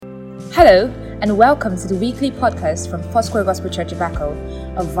Hello, and welcome to the weekly podcast from Foursquare Gospel Church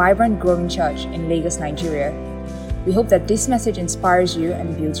Ibako, a vibrant, growing church in Lagos, Nigeria. We hope that this message inspires you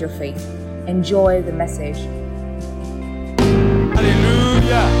and builds your faith. Enjoy the message.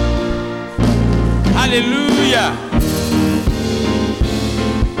 Hallelujah! Hallelujah!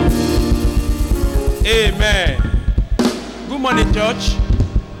 Amen. Good morning, church.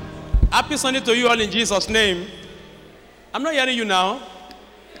 Happy Sunday to you all in Jesus' name. I'm not hearing you now.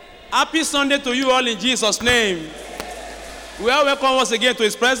 Happy Sunday to you all in Jesus' name. We are welcome once again to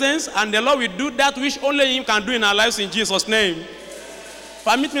His presence, and the Lord will do that which only Him can do in our lives in Jesus' name.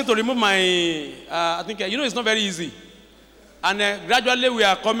 Permit me to remove my, it's not very easy. And gradually we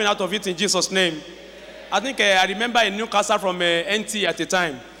are coming out of it in Jesus' name. I remember a Newcastle from NT at the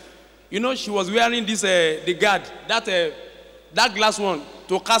time. She was wearing this, the guard, that glass one,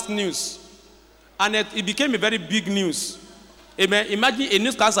 to cast news. And it became a very big news. Amen. Imagine a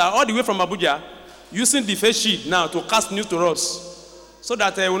newscaster all the way from Abuja using the face shield now to cast news to us so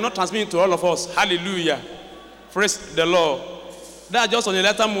that it will not transmit to all of us. Hallelujah. Praise the Lord. That's just on a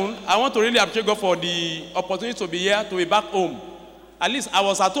later moon. I want to really appreciate God for the opportunity to be here, to be back home. At least I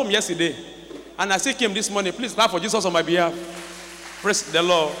was at home yesterday and I still came this morning. Please clap for Jesus on my behalf. Praise the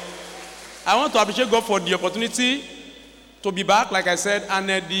Lord. I want to appreciate God for the opportunity to be back, like I said, and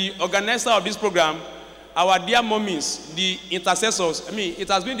the organizer of this program, our dear mommies, the intercessors. It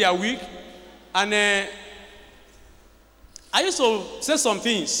has been their week. And I used to say some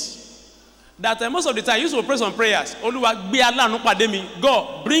things that most of the time I used to pray some prayers. God,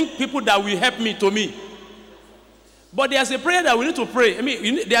 bring people that will help me to me. But there's a prayer that we need to pray.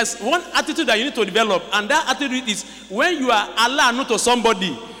 There's one attitude that you need to develop. And that attitude is when you are Allah to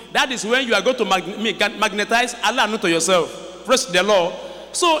somebody, that is when you are going to magnetize Allah to yourself. Praise the Lord.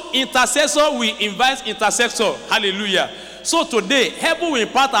 So intercessor will invite intercessor. Hallelujah. So today, heaven will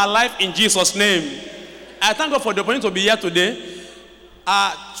impart our life in Jesus' name. I thank God for the opportunity to be here today.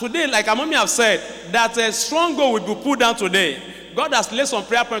 Today, like Amomi have said, that a strong goal will be put down today. God has laid some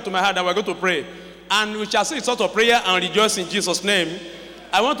prayer point to my heart that we're going to pray. And we shall see a sort of prayer and rejoice in Jesus' name.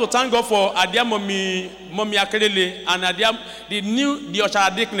 I want to thank God for Adia Mommy Akelele and Adia, the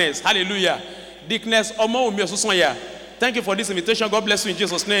Oshara Dickness. Hallelujah. Dickness Omo Umiosusonya. Thank you for this invitation. God bless you in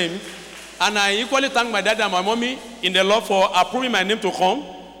Jesus' name. And I equally thank my dad and my mommy in the Lord for approving my name to come.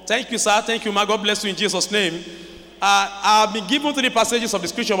 Thank you, sir. Thank you, ma. God bless you in Jesus' name. I've been given 3 passages of the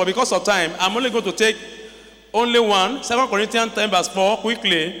scripture, but because of time, I'm only going to take only one. 2 Corinthians 10 verse 4,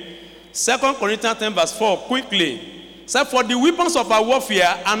 quickly. 2 Corinthians 10 verse 4, quickly. So, for the weapons of our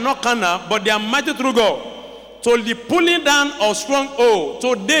warfare are not carnal, but they are mighty through God. To the pulling down of stronghold.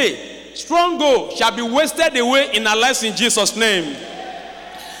 Today, stronghold shall be wasted away in our lives in Jesus' name.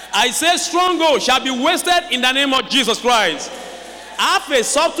 I say stronghold shall be wasted in the name of Jesus Christ. I have a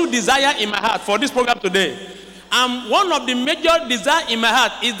subtle desire in my heart for this program today. And one of the major desires in my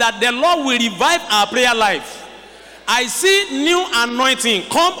heart is that the Lord will revive our prayer life. I see new anointing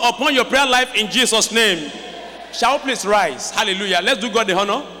come upon your prayer life in Jesus' name. Shall we please rise? Hallelujah. Let's do God the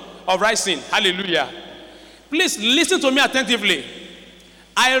honor of rising. Hallelujah. Please listen to me attentively.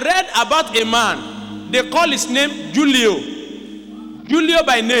 I read about a man. They call his name Julio. Julio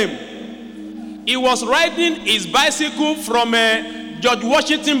by name. He was riding his bicycle from George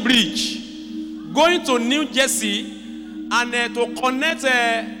Washington Bridge, going to New Jersey and to connect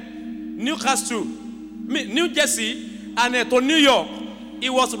New Jersey and to New York. He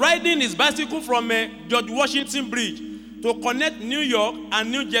was riding his bicycle from George Washington Bridge to connect New York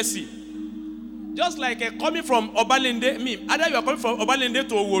and New Jersey. Just like coming from Obalende, either you are coming from Obalende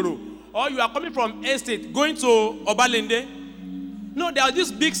to Oworo, or you are coming from Estate going to Obalende. No, there was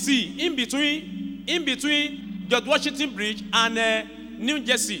this big sea in between George Washington Bridge and New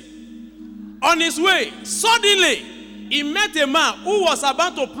Jersey. On his way, suddenly, he met a man who was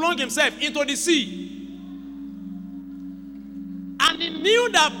about to plunge himself into the sea. And he knew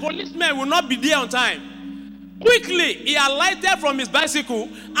that policemen would not be there on time. Quickly, he alighted from his bicycle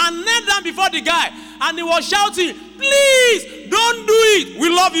and knelt down before the guy. And he was shouting, "Please, don't do it. We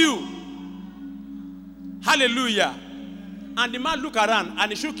love you." Hallelujah. And the man looked around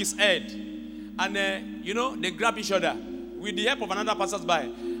and he shook his head. And, they grabbed each other with the help of another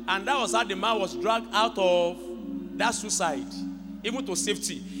passersby. And that was how the man was dragged out of that suicide, even to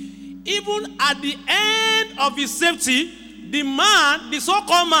safety. Even at the end of his safety, the man, the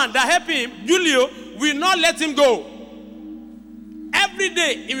so-called man that helped him, Julio, will not let him go. Every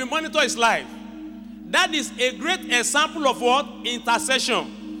day, he will monitor his life. That is a great example of what? Intercession.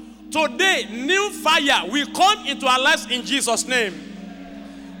 Today, new fire will come into our lives in Jesus' name.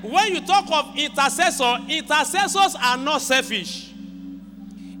 When you talk of intercessors are not selfish.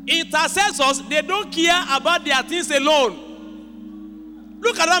 Intercessors, they don't care about their things alone.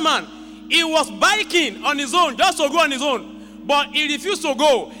 Look at that man. He was biking on his own, just to go on his own. But he refused to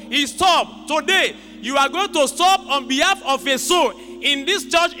go. He stopped. Today, you are going to stop on behalf of a soul in this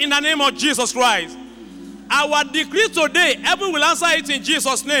church in the name of Jesus Christ. Our decree today, heaven will answer it in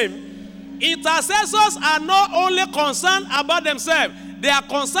Jesus' name. Intercessors are not only concerned about themselves, they are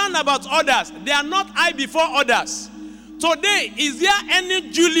concerned about others. They are not high before others. Today, is there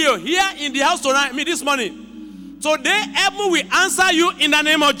any Julio here in the house tonight, this morning? Today, heaven will answer you in the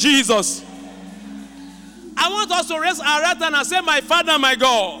name of Jesus. I want us to raise our right hand and say, my Father, my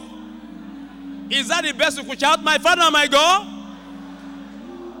God. Is that the best you could shout? My Father, my God.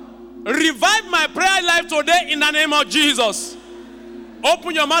 Revive my prayer life today in the name of Jesus.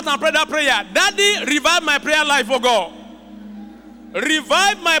 Open your mouth and pray that prayer. Daddy, revive my prayer life, oh God.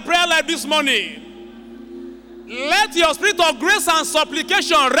 Revive my prayer life this morning. Let your spirit of grace and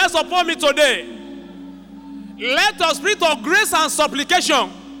supplication rest upon me today. Let your spirit of grace and supplication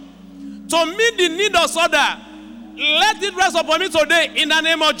to meet the need of others, let it rest upon me today in the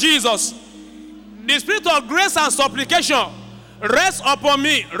name of Jesus. The spirit of grace and supplication rest upon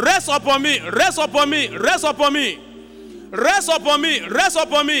me, rest upon me, rest upon me, rest upon me, rest upon me, rest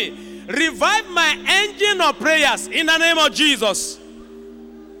upon me. Revive my engine of prayers in the name of Jesus.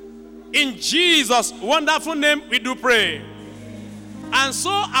 In Jesus' wonderful name we do pray. And so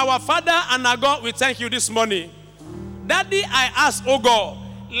our Father and our God, we thank you this morning. Daddy, I ask, oh God,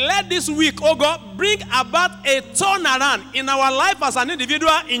 let this week, oh God, bring about a turnaround in our life as an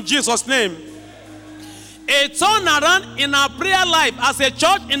individual in Jesus' name. A turnaround in our prayer life as a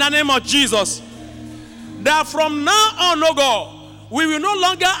church in the name of Jesus. That from now on, oh God, we will no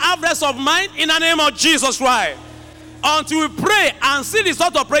longer have rest of mind in the name of Jesus Christ. Until we pray and see the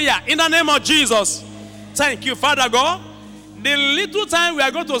sort of prayer in the name of Jesus. Thank you, Father God. The little time we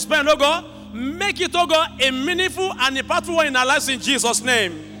are going to spend, oh God, make it, oh God, a meaningful and impactful one in our lives in Jesus'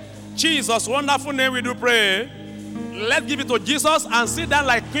 name. Jesus' wonderful name we do pray. Let's give it to Jesus and sit down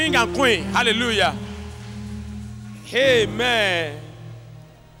like king and queen. Hallelujah. Amen.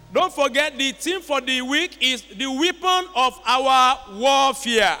 Don't forget, the theme for the week is the weapon of our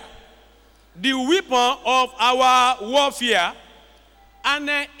warfare. The weapon of our warfare. And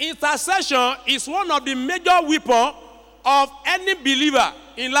intercession is one of the major weapons of any believer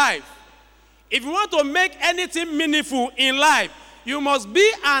in life. If you want to make anything meaningful in life, you must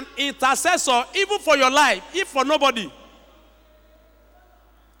be an intercessor, even for your life, if for nobody.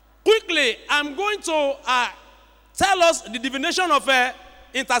 Quickly, I'm going to tell us the definition of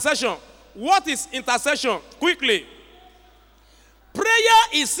intercession. What is intercession? Quickly. Prayer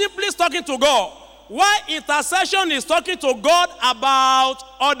is simply talking to God, while intercession is talking to God about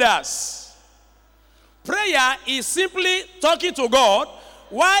others. Prayer is simply talking to God,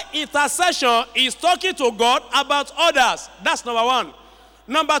 while intercession is talking to God about others. That's number one.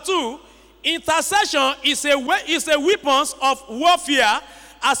 Number two, intercession is a weapon of warfare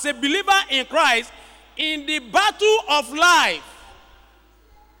as a believer in Christ in the battle of life.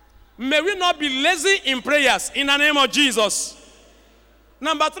 May we not be lazy in prayers in the name of Jesus.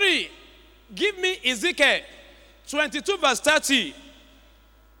 Number three, give me Ezekiel 22 verse 30.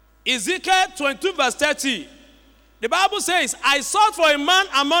 Ezekiel 22 verse 30. The Bible says, I sought for a man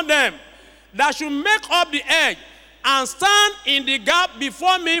among them that should make up the edge and stand in the gap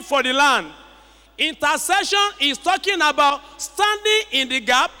before me for the land. Intercession is talking about standing in the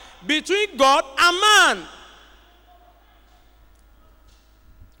gap between God and man.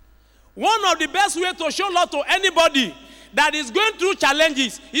 One of the best ways to show love to anybody that is going through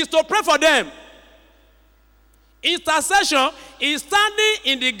challenges is to pray for them. Intercession is standing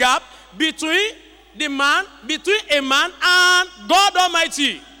in the gap between a man and God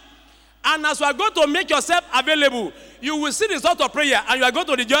Almighty. And as you are going to make yourself available, you will see the result of prayer and you are going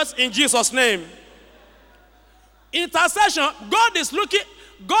to rejoice in Jesus' name. Intercession, God is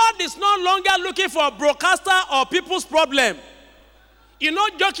no longer looking for a broadcaster or people's problem. You know,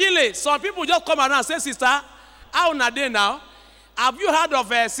 jokingly, some people just come around and say, sister, how are they now? Have you heard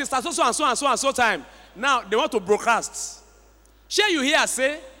of sister so and so and so and so time? Now, they want to broadcast. Shall you hear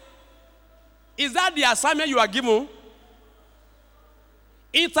say, is that the assignment you are given?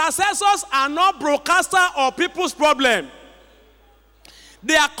 Intercessors are not broadcaster or people's problem.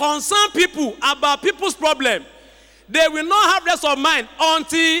 They are concerned people about people's problem. They will not have rest of mind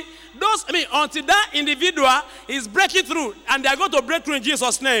until that individual is breaking through, and they are going to break through in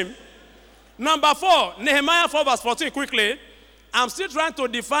Jesus' name. Number 4, Nehemiah 4 verse 14, quickly. I'm still trying to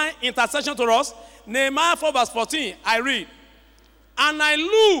define intercession to us. Nehemiah 4 verse 14, I read. And I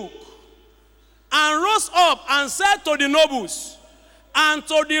looked and rose up and said to the nobles And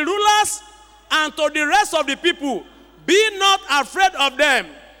to the rulers and to the rest of the people, be not afraid of them.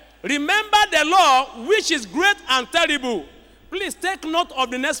 Remember the law, which is great and terrible. Please take note of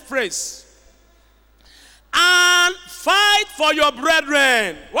the next phrase. And fight for your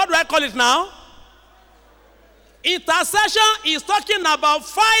brethren. What do I call it now? Intercession is talking about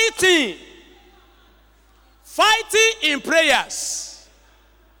fighting. Fighting in prayers.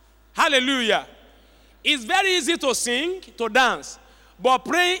 Hallelujah. It's very easy to sing, to dance, but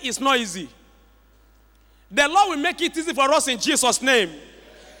praying is not easy. The Lord will make it easy for us in Jesus' name.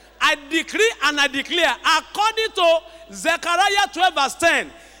 I decree and I declare, according to Zechariah 12 verse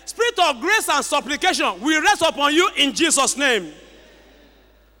 10, spirit of grace and supplication will rest upon you in Jesus' name.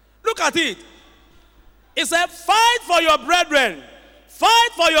 Look at it. It said, fight for your brethren, fight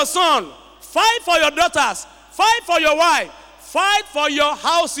for your son, fight for your daughters, fight for your wife, fight for your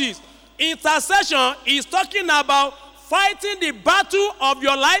houses. Intercession is talking about fighting the battle of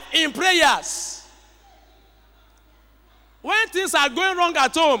your life in prayers. When things are going wrong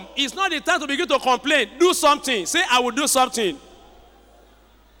at home, it's not the time to begin to complain. Do something. Say, I will do something.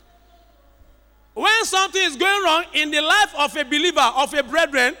 When something is going wrong in the life of a believer, of a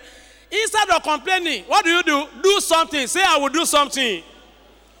brethren, instead of complaining, what do? Do something. Say, I will do something.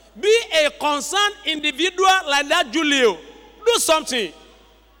 Be a concerned individual like that Julio. Do something.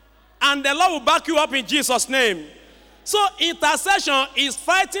 And the Lord will back you up in Jesus' name. So intercession is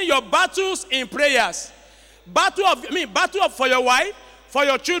fighting your battles in prayers. Battle for your wife, for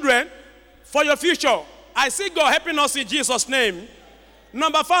your children, for your future. I see God helping us in Jesus' name.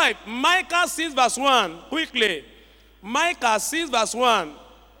 Number 5, Micah 6 verse 1. Quickly. Micah 6 verse 1.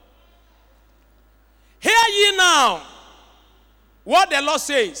 Hear ye now what the Lord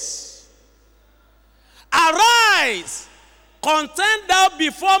says. Arise, contend thou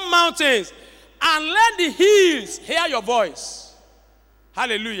before mountains, and let the hills hear your voice.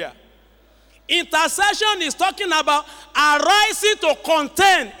 Hallelujah. Intercession is talking about arising to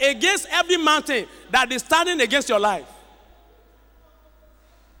contend against every mountain that is standing against your life.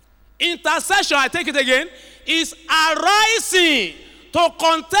 Intercession, I take it again, is arising to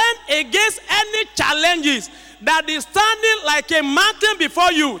contend against any challenges that is standing like a mountain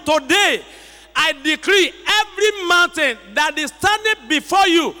before you. Today, I decree every mountain that is standing before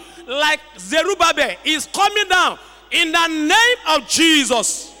you like Zerubbabel is coming down in the name of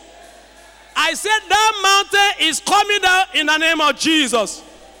Jesus. I said that mountain is coming down in the name of Jesus.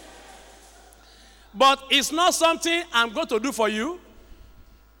 But it's not something I'm going to do for you.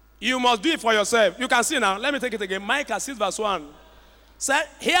 You must do it for yourself. You can see now. Let me take it again. Micah 6 verse 1. Say,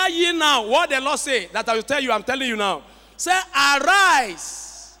 hear ye now what the Lord say that I will tell you. I'm telling you now. Say,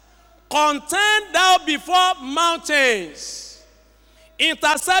 arise, contend thou before mountains.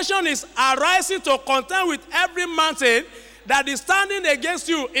 Intercession is arising to contend with every mountain that is standing against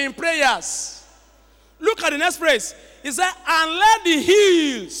you in prayers. Look at the next phrase. It said, and let the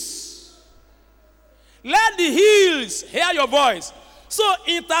hills hear your voice. So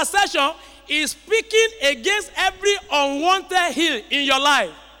intercession is speaking against every unwanted hill in your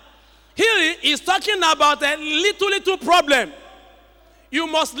life. Hill is talking about a little problem. You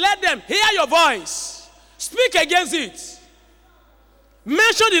must let them hear your voice. Speak against it.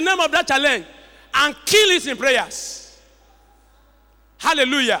 Mention the name of that challenge and kill it in prayers.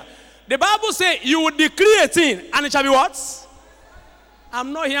 Hallelujah. The Bible says you will decree a thing and it shall be what?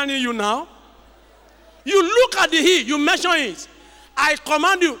 I'm not hearing you now. You look at the hill, you mention it. I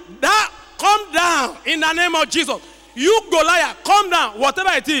command you, that come down in the name of Jesus. You Goliath, come down,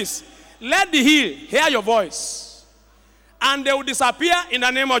 whatever it is. Let the hill hear your voice. And they will disappear in the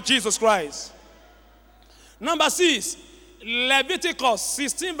name of Jesus Christ. Number 6, Leviticus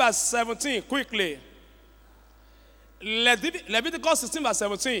 16 verse 17, quickly. Leviticus 16 verse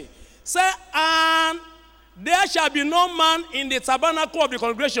 17. Say, and there shall be no man in the tabernacle of the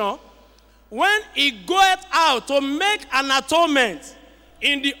congregation when he goeth out to make an atonement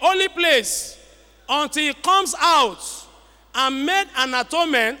in the holy place until he comes out and made an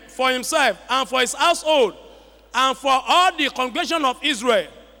atonement for himself and for his household and for all the congregation of Israel.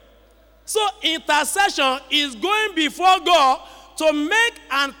 So intercession is going before God to make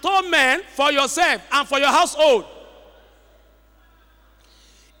an atonement for yourself and for your household.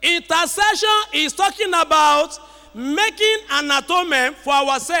 Intercession is talking about making an atonement for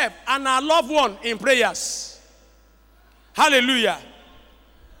ourselves and our loved one in prayers. Hallelujah.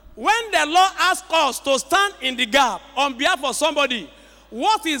 When the Lord asks us to stand in the gap on behalf of somebody,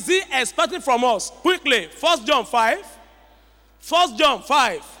 what is he expecting from us? Quickly, 1 John 5. 1 John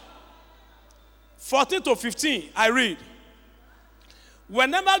 5. 14 to 15, I read.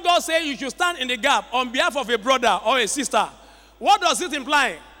 Whenever God says you should stand in the gap on behalf of a brother or a sister, What does it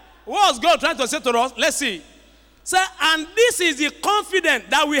imply? What was God trying to say to us? Let's see. Say, and this is the confidence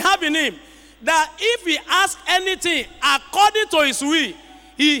that we have in him, that if we ask anything according to his will,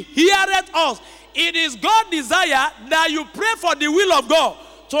 he heareth us. It is God's desire that you pray for the will of God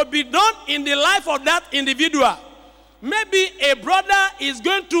to be done in the life of that individual. Maybe a brother is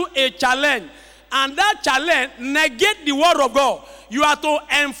going through a challenge, and that challenge negates the word of God. You are to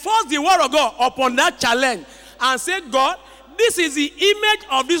enforce the word of God upon that challenge and say, God, this is the image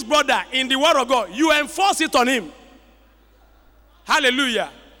of this brother in the word of God. You enforce it on him. Hallelujah.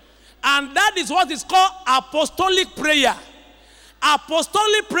 And that is what is called apostolic prayer.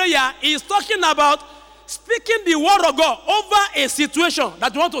 Apostolic prayer is talking about speaking the word of God over a situation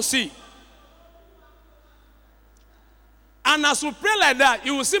that you want to see. And as you pray like that,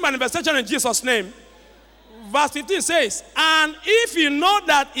 you will see manifestation in Jesus' name. Verse 15 says, and if you know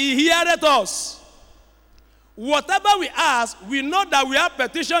that he heareth us, whatever we ask, we know that we have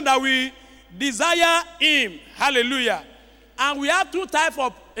petition that we desire him. Hallelujah. And we have two types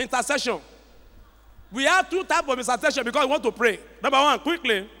of intercession. We have two types of intercession because we want to pray. Number one,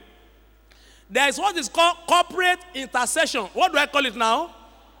 quickly, there is what is called corporate intercession. What do I call it now?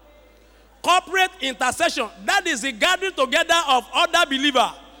 Corporate intercession. That is the gathering together of other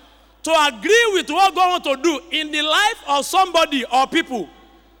believers to agree with what God wants to do in the life of somebody or people.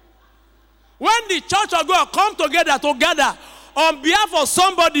 When the church of God come together on behalf of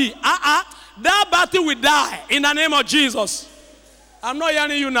somebody, that battle will die in the name of Jesus. I'm not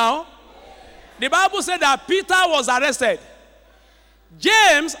hearing you now. The Bible said that Peter was arrested.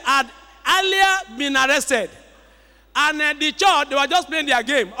 James had earlier been arrested. And the church, they were just playing their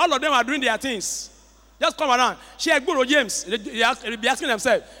game. All of them are doing their things. Just come around. Share Guru James. They'll be asking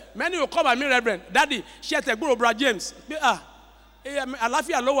themselves. Many will come at me, Reverend. Daddy, share the Guru Brother James.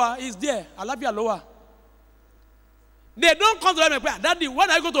 Alafia Loa is there. Alafia Loa. They don't come to them and pray. Daddy,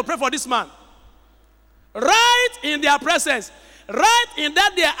 when are you going to pray for this man? Right in their presence, right in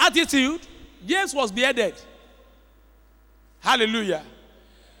that their attitude, James was beheaded. Hallelujah.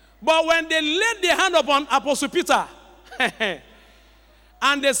 But when they laid their hand upon Apostle Peter,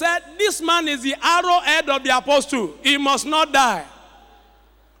 and they said, this man is the arrowhead of the apostle. He must not die.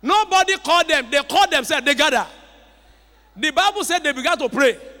 Nobody called them. They called themselves. They gathered. The Bible said they began to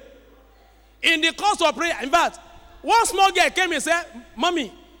pray. In the course of prayer, in fact, one small girl came and said,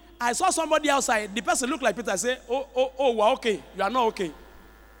 Mommy, I saw somebody outside. The person looked like Peter. I said, we're okay. You are not okay.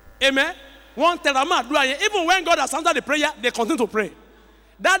 Amen? One terama, even when God has answered the prayer, they continue to pray.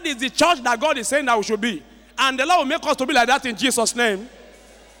 That is the church that God is saying that we should be. And the Lord will make us to be like that in Jesus' name.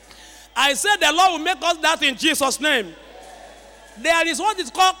 I said the Lord will make us that in Jesus' name. There is what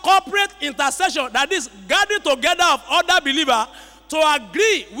is called corporate intercession. That is gathering together of other believers to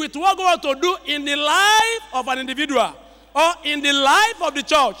agree with what God wants to do in the life of an individual or in the life of the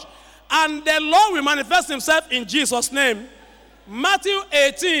church. And the Lord will manifest himself in Jesus' name. Matthew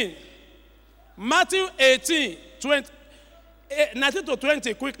 18, 19 to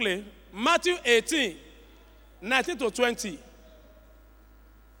 20, quickly. Matthew 18, 19 to 20.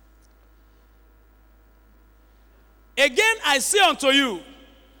 Again, I say unto you,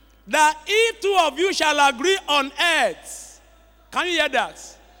 that if two of you shall agree on earth, can you hear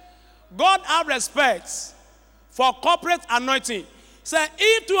that? God have respect for corporate anointing. Say,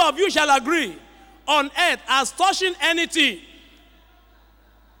 if two of you shall agree on earth as touching anything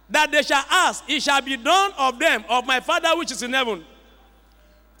that they shall ask, it shall be done of them, of my Father which is in heaven.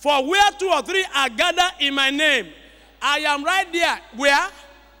 For where two or three are gathered in my name, I am right there. Where?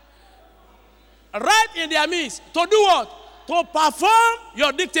 Right in their midst. To do what? To perform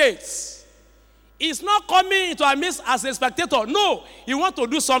your dictates. He's not coming into our midst as a spectator. No, he wants to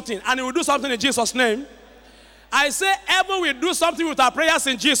do something, and he will do something in Jesus' name. I say heaven will do something with our prayers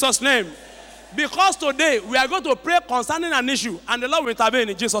in Jesus' name. Because today we are going to pray concerning an issue, and the Lord will intervene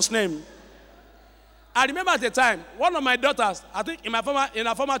in Jesus' name. I remember at the time, one of my daughters, I think in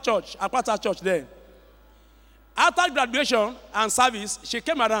a former church, Akwata church then, after graduation and service, she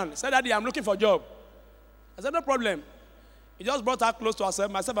came around, said, Daddy, I'm looking for a job. I said, no problem. He just brought her close to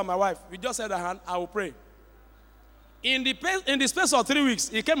herself, myself and my wife. We just said her hand, I will pray. In the space of 3 weeks,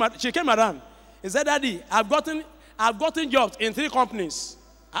 she came around. He said, Daddy, I've gotten jobs in 3 companies.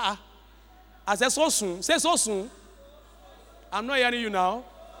 I said, so soon? Say so soon. I'm not hearing you now.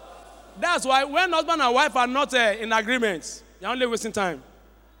 That's why when husband and wife are not in agreement, you're only wasting time.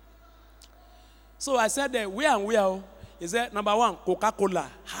 So I said, where and where? He said, number 1, Coca-Cola.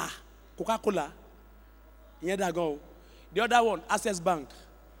 Coca-Cola. Here they go. The other one, Access Bank.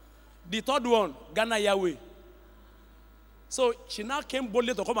 The third one, Ghana Yahweh. So she now came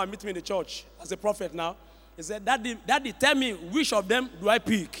boldly to come and meet me in the church as a prophet now. He said, Daddy, tell me which of them do I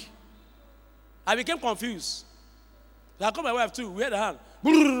pick? I became confused. So I called my wife too. We had a hand.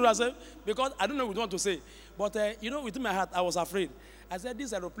 I said, because I don't know what we want to say. But, within my heart, I was afraid. I said,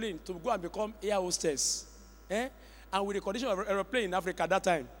 this aeroplane to go and become air hostess. And with the condition of aeroplane in Africa at that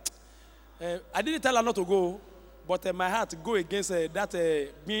time, I didn't tell her not to go, but my heart go against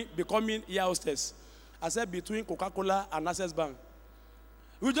me becoming air hostess. I said, between Coca-Cola and Access Bank.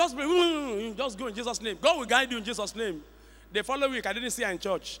 We just go in Jesus' name. God will guide you in Jesus' name. The following week, I didn't see her in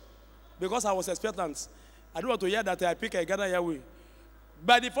church because I was expectant. I don't want to hear that I pick a Ghana Yahweh.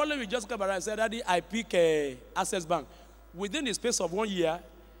 But the following week, just came around and said, Daddy, I pick Access Bank. Within the space of 1 year,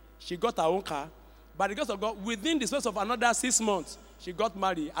 she got her own car. By the grace of God, within the space of another 6 months, she got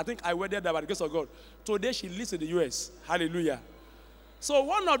married. I think I wedded her by the grace of God. Today, she lives in the U.S. Hallelujah. So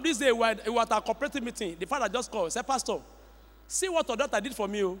one of these days, it was at a cooperative meeting. The father just called, said, Pastor, see what your daughter did for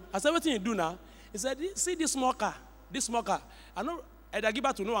me. I said, what do you do now? He said, see this small car. This small car. I know, I'd give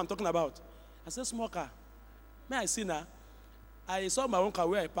her to know what I'm talking about. I said, small car. May I see now? I saw my own car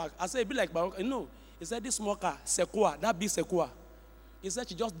where I parked. I said, it'd be like my own car. No. He said, this small car, Sequoia, that big Sequoia. He said,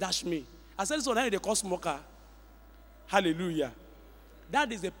 she just dashed me. I said, this one, they call small car. Hallelujah. That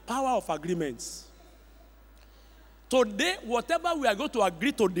is the power of agreements. Today, whatever we are going to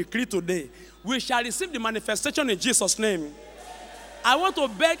agree to decree today, we shall receive the manifestation in Jesus' name. I want to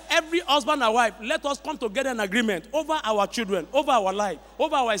beg every husband and wife, let us come together in agreement over our children, over our life,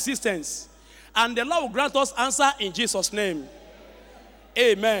 over our existence. And the Lord will grant us answer in Jesus' name.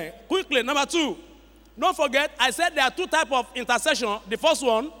 Amen. Quickly, number 2. Don't forget, I said there are 2 types of intercession. The first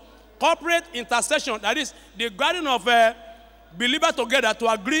one, corporate intercession. That is the gathering of believers together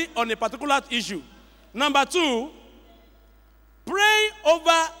to agree on a particular issue. Number 2, praying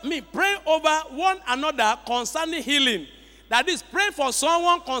over one another concerning healing. That is, praying for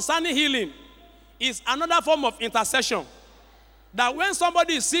someone concerning healing is another form of intercession. That when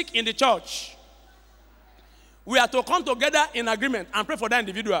somebody is sick in the church, we are to come together in agreement and pray for that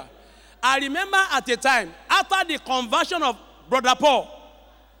individual. I remember at a time, after the conversion of Brother Paul,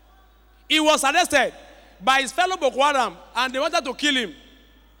 he was arrested by his fellow Boko Haram and they wanted to kill him.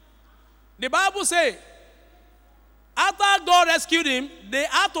 The Bible says, after God rescued him, they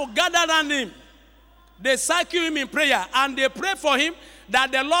had to gather around him. They circle him in prayer and they pray for him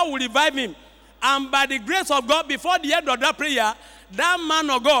that the Lord will revive him. And by the grace of God, before the end of that prayer, that man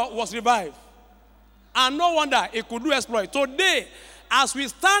of God was revived. And no wonder he could do exploit. Today, as we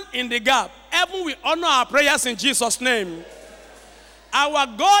stand in the gap, heaven will honor our prayers in Jesus' name. Our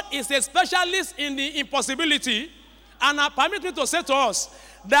God is a specialist in the impossibility. And permit me to say to us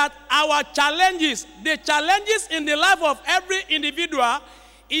that our challenges, the challenges in the life of every individual,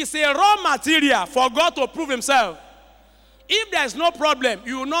 is a raw material for God to prove himself. If there is no problem,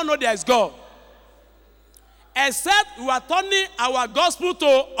 you will not know there is God. Except we are turning our gospel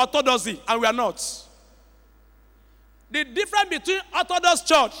to orthodoxy, and we are not. The difference between Orthodox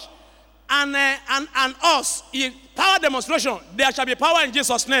Church and us is power demonstration. There shall be power in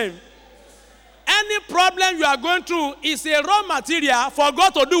Jesus' name. Any problem you are going through is a raw material for God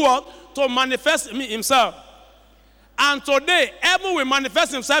to do what? To manifest himself. And today, heaven will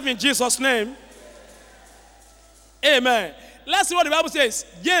manifest himself in Jesus' name. Amen. Let's see what the Bible says.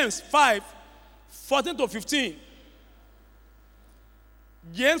 James 5, 14 to 15.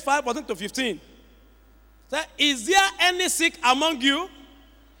 James 5, 14 to 15. Is there any sick among you?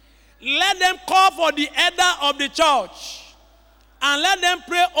 Let them call for the elder of the church and let them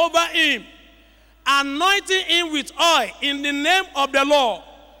pray over him, anointing him with oil in the name of the Lord.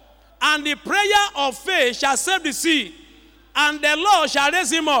 And the prayer of faith shall save the sick, and the Lord shall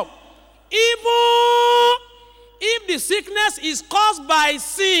raise him up. Even if the sickness is caused by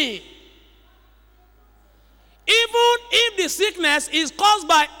sin, even if the sickness is caused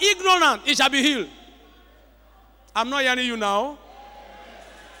by ignorance, it shall be healed. I'm not hearing you now.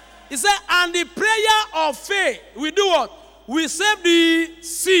 He said, and the prayer of faith, we do what? We save the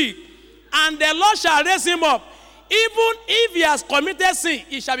sick, and the Lord shall raise him up. Even if he has committed sin,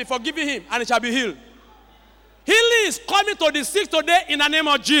 it shall be forgiven him, and it shall be healed. Healing is coming to the sick today in the name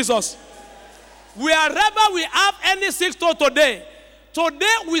of Jesus. Wherever we have any sick today,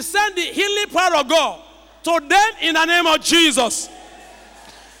 we send the healing power of God to them in the name of Jesus.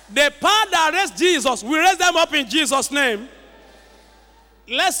 The power that raised Jesus, we raise them up in Jesus' name.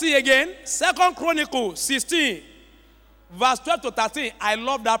 Let's see again. 2 Chronicles 16, verse 12 to 13. I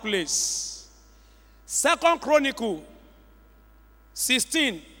love that place. 2 Chronicles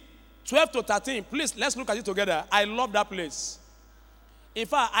 16, 12 to 13. Please, let's look at it together. I love that place. In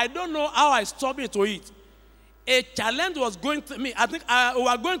fact, I don't know how I stumbled into it. A challenge was going through me. I think we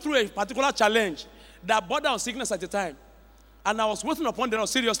were going through a particular challenge that brought down sickness at the time. And I was waiting upon the Lord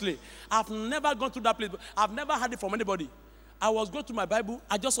seriously. I've never gone through that place. I've never heard it from anybody. I was going to my Bible.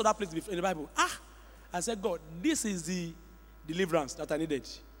 I just saw that place in the Bible. I said, God, this is the deliverance that I needed.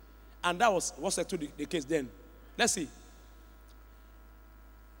 And that was what settled the case then. Let's see.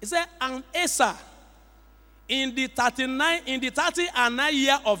 It said, and Asa, in the 39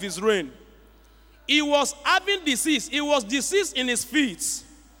 year of his reign, he was having disease. He was diseased in his feet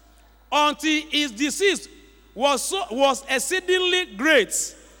until his disease was exceedingly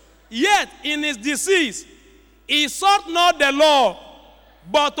great. Yet in his disease, he sought not the Lord,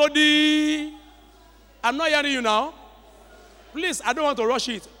 but to the... I'm not hearing you now. Please, I don't want to rush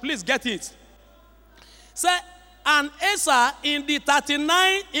it. Please get it. Say, and Asa in the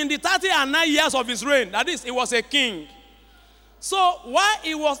 39 years of his reign, that is, he was a king. So while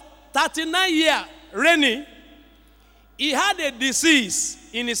he was 39 years reigning, he had a disease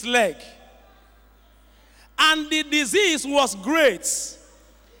in his leg. And the disease was great.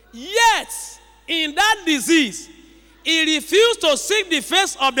 Yet, in that disease, he refused to seek the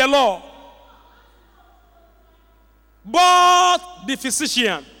face of the Lord. But the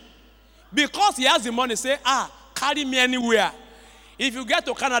physician, because he has the money, say, carry me anywhere. If you get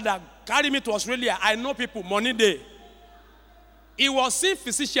to Canada, carry me to Australia. I know people, money there. He was seeing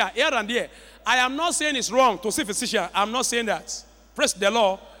physician here and there. I am not saying it's wrong to see physician. I'm not saying that. Praise the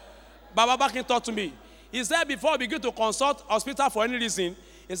Lord. Baba Bakin talked to me. He said before we begin to consult hospital for any reason,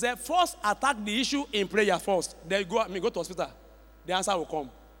 he said first attack the issue in prayer first. Then go to hospital. The answer will come.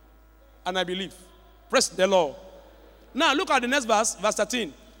 And I believe. Praise the Lord. Now look at the next verse, verse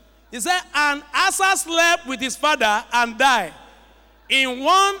 13. He said, and Asa slept with his father and died in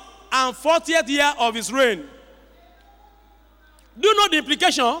 140th year of his reign. Do you know the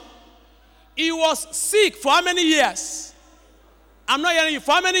implication? He was sick for how many years? I'm not hearing you.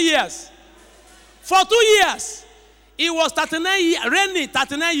 For how many years? For 2 years. He was 39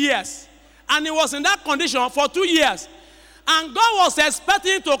 years. And he was in that condition for 2 years. And God was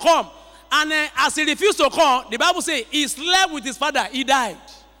expecting him to come. And as he refused to come, the Bible says he slept with his father. He died.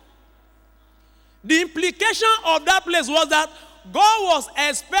 The implication of that place was that God was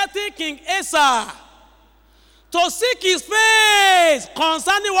expecting King Asa to seek his face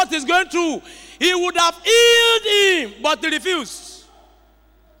concerning what he's going through. He would have healed him, but he refused.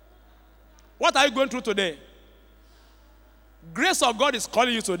 What are you going through today? Grace of God is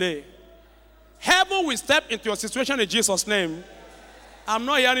calling you today. Heaven will step into your situation in Jesus' name. I'm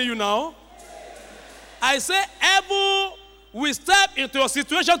not hearing you now. I say heaven will step into your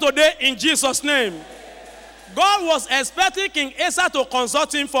situation today in Jesus' name. God was expecting King Asa to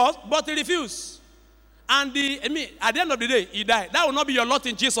consult him first, but he refused. And at the end of the day, he died. That will not be your lot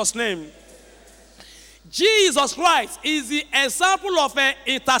in Jesus' name. Jesus Christ is the example of an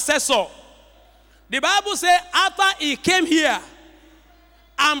intercessor. The Bible says after he came here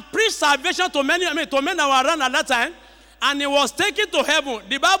and preached salvation to many, to men that were around at that time, and he was taken to heaven,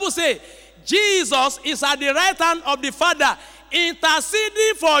 the Bible says Jesus is at the right hand of the Father,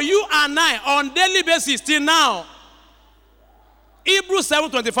 interceding for you and I on daily basis till now. Hebrews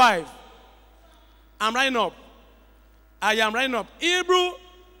 7:25. I'm writing up. I am writing up. Hebrews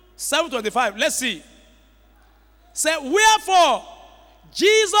 7:25. Let's see. Say, wherefore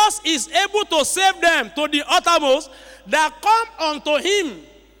Jesus is able to save them to the uttermost that come unto him,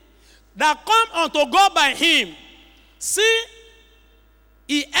 that come unto God by him. See,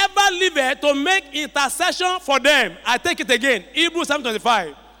 he ever liveth to make intercession for them. I take it again. Hebrews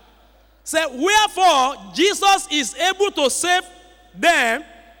 7:25. Say, wherefore Jesus is able to save them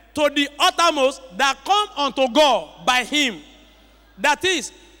to the uttermost that come unto God by him. That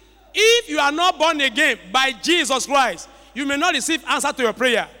is, if you are not born again by Jesus Christ, you may not receive answer to your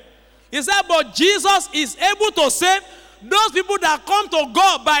prayer. He said, but Jesus is able to save those people that come to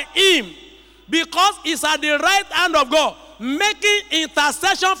God by him, because he's at the right hand of God, making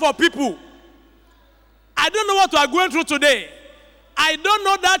intercession for people. I don't know what you are going through today. I don't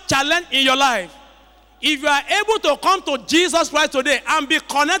know that challenge in your life. If you are able to come to Jesus Christ today and be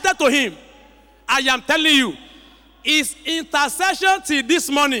connected to him, I am telling you, his intercession till this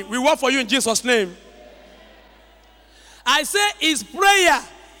morning will work for you in Jesus' name. I say his prayer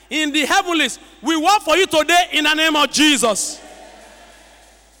in the heavenlies will work for you today in the name of Jesus.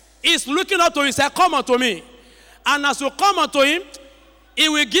 He's looking up to you and said, come unto me. And as you come unto him, he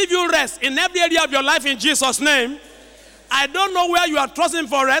will give you rest in every area of your life in Jesus' name. I don't know where you are trusting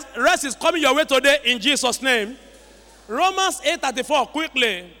for rest. Rest is coming your way today in Jesus' name. Romans 8:34,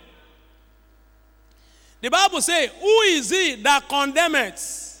 quickly. The Bible says, who is he that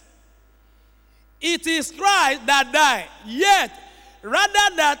condemneth? It is Christ that died, yet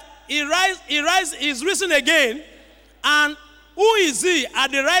rather that he's risen again. And who is he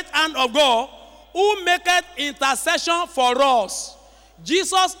at the right hand of God who maketh intercession for us?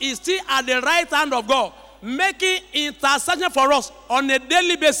 Jesus is still at the right hand of God, making intercession for us on a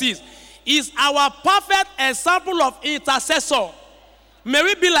daily basis. Is our perfect example of intercessor. May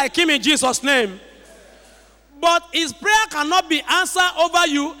we be like him in Jesus' name. But his prayer cannot be answered over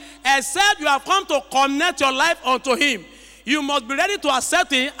you except you have come to connect your life unto him. You must be ready to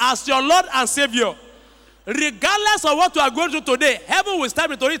accept him as your Lord and Savior. Regardless of what you are going through today, heaven will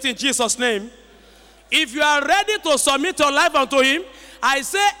step into it in Jesus' name. If you are ready to submit your life unto him, I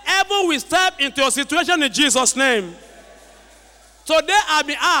say heaven will step into your situation in Jesus' name. Today I've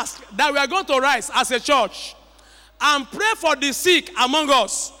been asked that we are going to rise as a church and pray for the sick among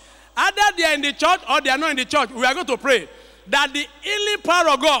us. Either they are in the church or they are not in the church, we are going to pray that the healing power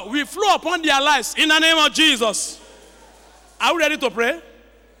of God will flow upon their lives in the name of Jesus. Are we ready to pray?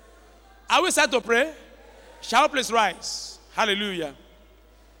 Are we set to pray? Shall we please rise? Hallelujah.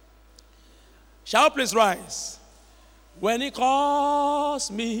 Shall we please rise? When he calls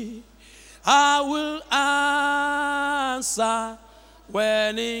me, I will answer.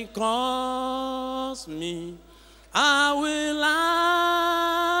 When he calls me, I will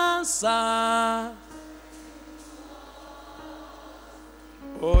answer.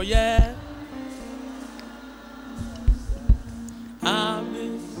 Oh yeah. I've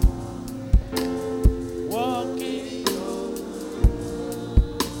been walking.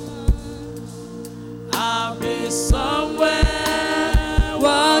 I'll be somewhere.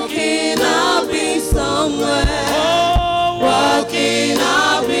 Walking, I'll be somewhere. Oh, Walking,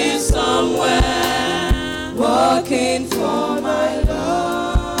 I'll be somewhere. Walking for my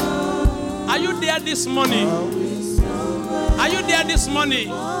Lord. are you there this morning? Are you there this morning?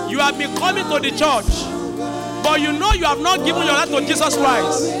 You have been coming to the church, but you know you have not given your life to Jesus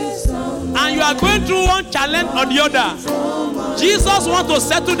Christ. And you are going through one challenge or the other. Jesus wants to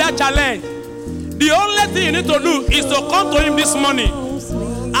settle that challenge. The only thing you need to do is to come to him this morning.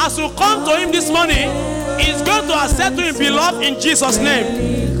 As you come to him this morning, he's going to accept you in beloved in Jesus' name.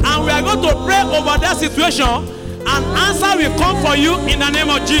 And we are going to pray over that situation, and answer will come for you in the name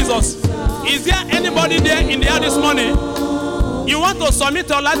of Jesus. Is there anybody there in the air this morning? You want to submit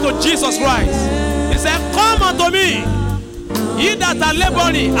your life to Jesus Christ? He said, come unto me, ye that are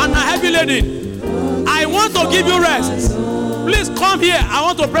laboring and are heavy laden. I want to give you rest. Please come here. I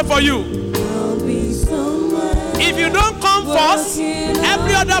want to pray for you. If you don't come first,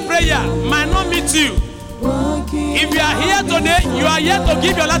 every other prayer might not meet you. If you are here today, you are here to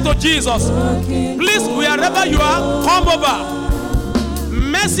give your life to Jesus. Please, wherever you are, come over.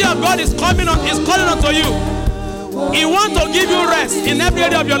 Mercy of God is calling unto you. He wants to give you rest in every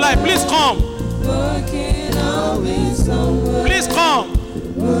area of your life. Please come. Please come.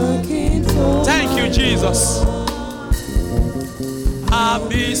 Thank you, Jesus. I'll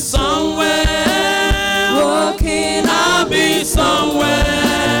be somewhere. Walking, I'll be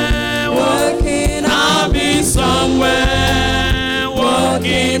somewhere. walking, I'll be somewhere.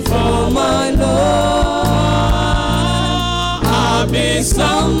 Walking for my Lord. I'll be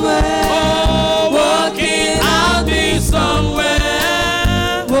somewhere. Oh, walking. I'll be somewhere.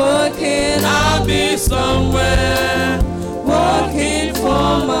 Walking, I'll be somewhere. walking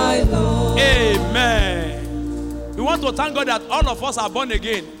for my Lord. Amen. We want to thank God that all of us are born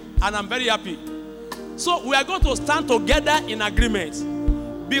again, and I'm very happy. So we are going to stand together in agreement.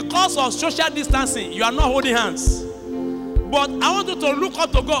 Because of social distancing, you are not holding hands. But I want you to look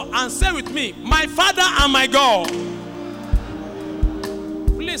up to God and say with me, my Father and my God.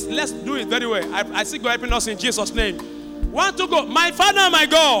 Please, let's do it very well. I see God helping us in Jesus' name. 1, 2, go. My Father and my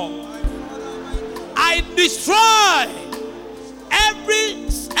God, I destroy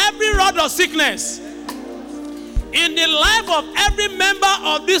every rod of sickness in the life of every member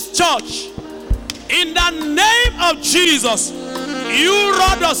of this church. In the name of Jesus, you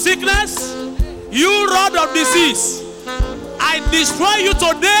rod of sickness, you rod of disease, I destroy you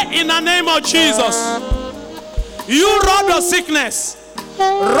today in the name of Jesus. You rod of sickness,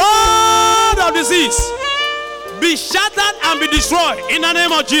 rod of disease, be shattered and be destroyed in the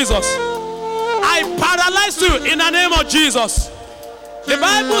name of Jesus. I paralyze you in the name of Jesus. The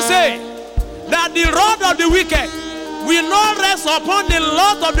Bible says that the rod of the wicked will not rest upon the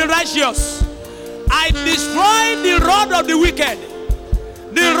lot of the righteous. I destroy the rod of the wicked,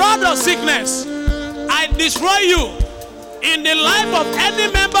 the rod of sickness. I destroy you in the life of any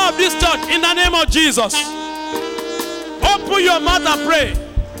member of this church in the name of Jesus. Open your mouth and pray.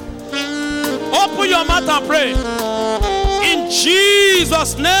 Open your mouth and pray. In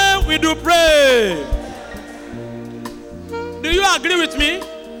Jesus' name we do pray. Do you agree with me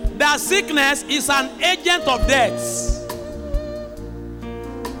that sickness is an agent of death.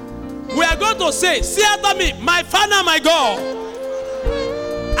 We are going to say after me, my Father, my God,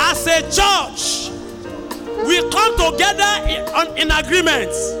 as a church, we come together in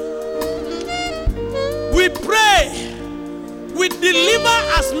agreement. We pray, we deliver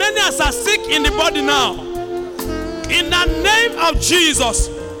as many as are sick in the body now. In the name of Jesus,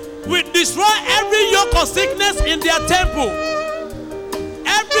 we destroy every yoke of sickness in their temple,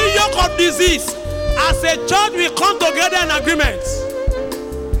 every yoke of disease. As a church, we come together in agreement.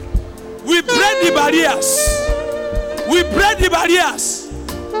 We break the barriers. We break the barriers.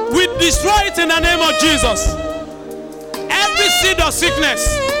 We destroy it in the name of Jesus. Every seed of sickness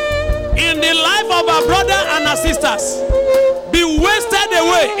in the life of our brother and our sisters be wasted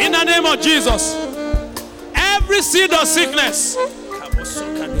away in the name of Jesus. Every seed of sickness.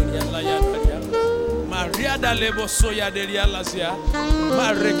 Maria da lebo soya de rialazia.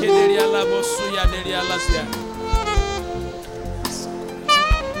 Mareke de rialabo soya de rialazia.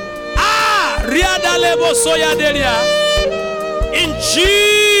 Riada lebo soya de ria. In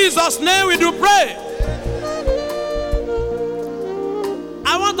Jesus' name we do pray.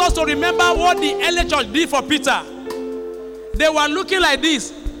 I want us to remember what the early church did for Peter. They were looking like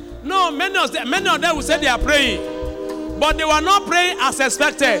this. No, many of them will say they are praying, but they were not praying as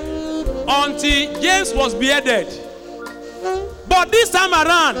expected until James was beheaded. But this time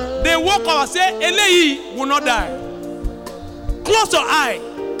around, they woke up and said, Eli will not die. Close your eye.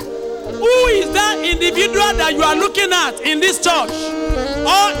 Who is that individual that you are looking at in this church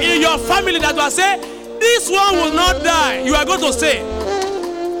or in your family that you are saying, this one will not die? You are going to say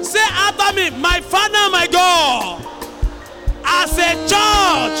after me, my Father, my God, as a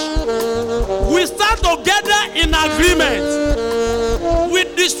church, we stand together in agreement. We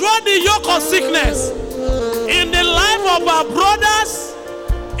destroy the yoke of sickness in the life of our brothers,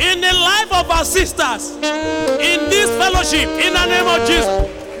 in the life of our sisters, in this fellowship, in the name of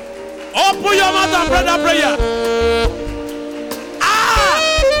Jesus. Open your mouth and pray that prayer.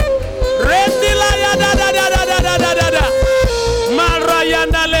 Rendilaya da da da da da da da da.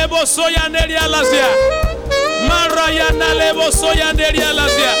 Marayana lebo soya neria lazia. Marayana lebo soya neria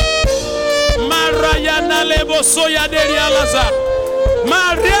lazia. Marayana lebo soya neria lazia.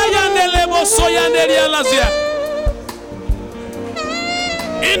 Marayana lebo soya neria lazia.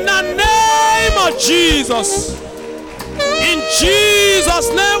 In the name of Jesus. In Jesus'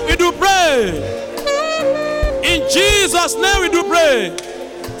 name we do pray. In Jesus' name we do pray.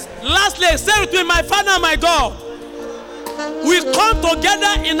 Lastly, say with me, my Father, my God, we come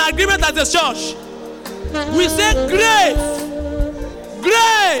together in agreement as a church. We say, grave,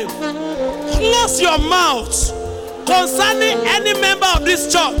 close your mouth concerning any member of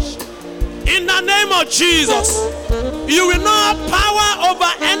this church. In the name of Jesus, you will not have power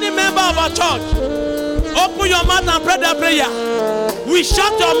over any member of our church. Open your mouth and pray that prayer. We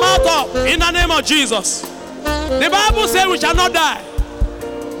shut your mouth up in the name of Jesus. The Bible says we shall not die,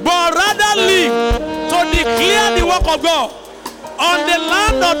 but rather live to declare the work of God on the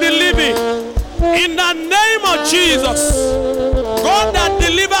land of the living. In the name of Jesus. God that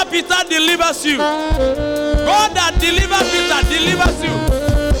delivered Peter delivers you. God that delivered Peter delivers you.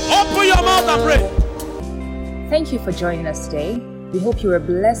 Open your mouth and pray. Thank you for joining us today. We hope you were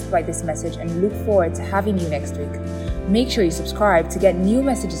blessed by this message and look forward to having you next week. Make sure you subscribe to get new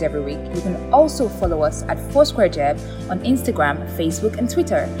messages every week. You can also follow us at Foursquare Jeb on Instagram, Facebook, and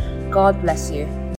Twitter. God bless you.